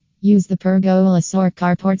Use the pergolas or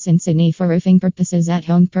carports in Sydney for roofing purposes at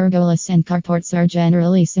home. Pergolas and carports are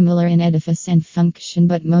generally similar in edifice and function,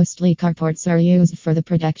 but mostly carports are used for the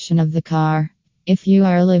protection of the car. If you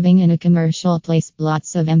are living in a commercial place,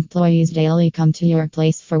 lots of employees daily come to your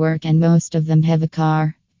place for work and most of them have a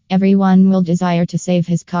car. Everyone will desire to save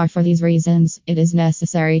his car. For these reasons, it is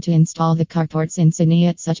necessary to install the carports in Sydney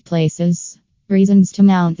at such places. Reasons to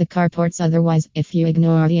mount the carports. Otherwise, if you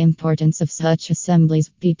ignore the importance of such assemblies,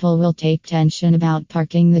 people will take tension about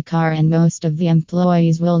parking the car and most of the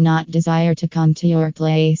employees will not desire to come to your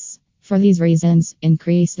place. For these reasons,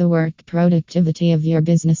 increase the work productivity of your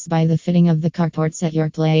business by the fitting of the carports at your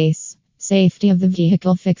place. Safety of the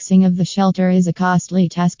vehicle. Fixing of the shelter is a costly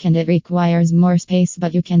task and it requires more space,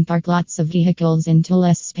 but you can park lots of vehicles into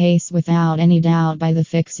less space without any doubt by the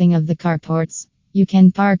fixing of the carports. You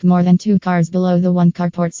can park more than 2 cars below the one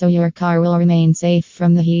carport, so your car will remain safe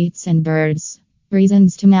from the heats and birds.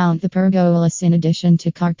 Reasons to mount the pergolas. In addition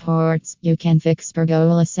to carports, you can fix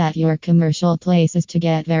pergolas at your commercial places to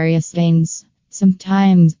get various things.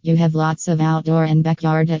 Sometimes you have lots of outdoor and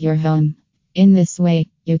backyard at your home. In this way,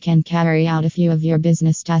 you can carry out a few of your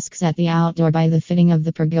business tasks at the outdoor by the fitting of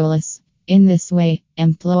the pergolas. In this way,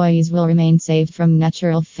 employees will remain saved from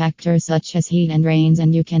natural factors such as heat and rains,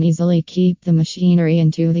 and you can easily keep the machinery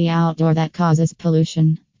into the outdoor that causes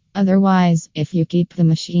pollution. Otherwise, if you keep the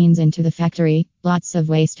machines into the factory, lots of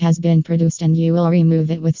waste has been produced and you will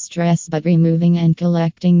remove it with stress, but removing and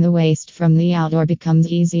collecting the waste from the outdoor becomes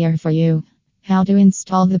easier for you. How to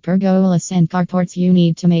install the pergolas and carports. You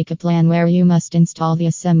need to make a plan where you must install the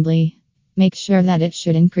assembly. Make sure that it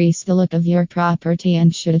should increase the look of your property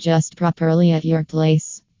and should adjust properly at your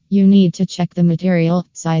place. You need to check the material,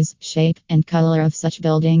 size, shape, and color of such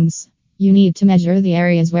buildings. You need to measure the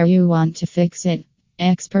areas where you want to fix it.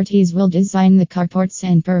 Expertise will design the carports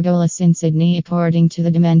and pergolas in Sydney according to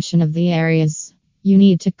the dimension of the areas. You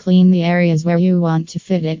need to clean the areas where you want to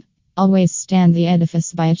fit it. Always stand the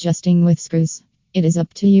edifice by adjusting with screws. It is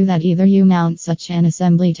up to you that either you mount such an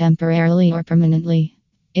assembly temporarily or permanently.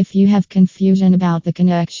 If you have confusion about the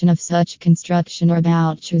connection of such construction or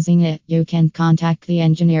about choosing it, you can contact the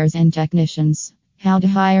engineers and technicians. How to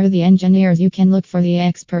hire the engineers. You can look for the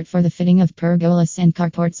expert for the fitting of pergolas and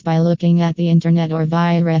carports by looking at the internet or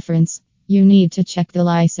via reference. You need to check the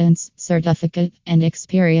license, certificate, and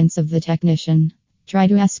experience of the technician. Try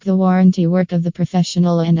to ask the warranty work of the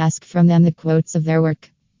professional and ask from them the quotes of their work.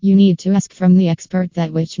 You need to ask from the expert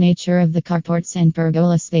that which nature of the carports and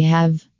pergolas they have.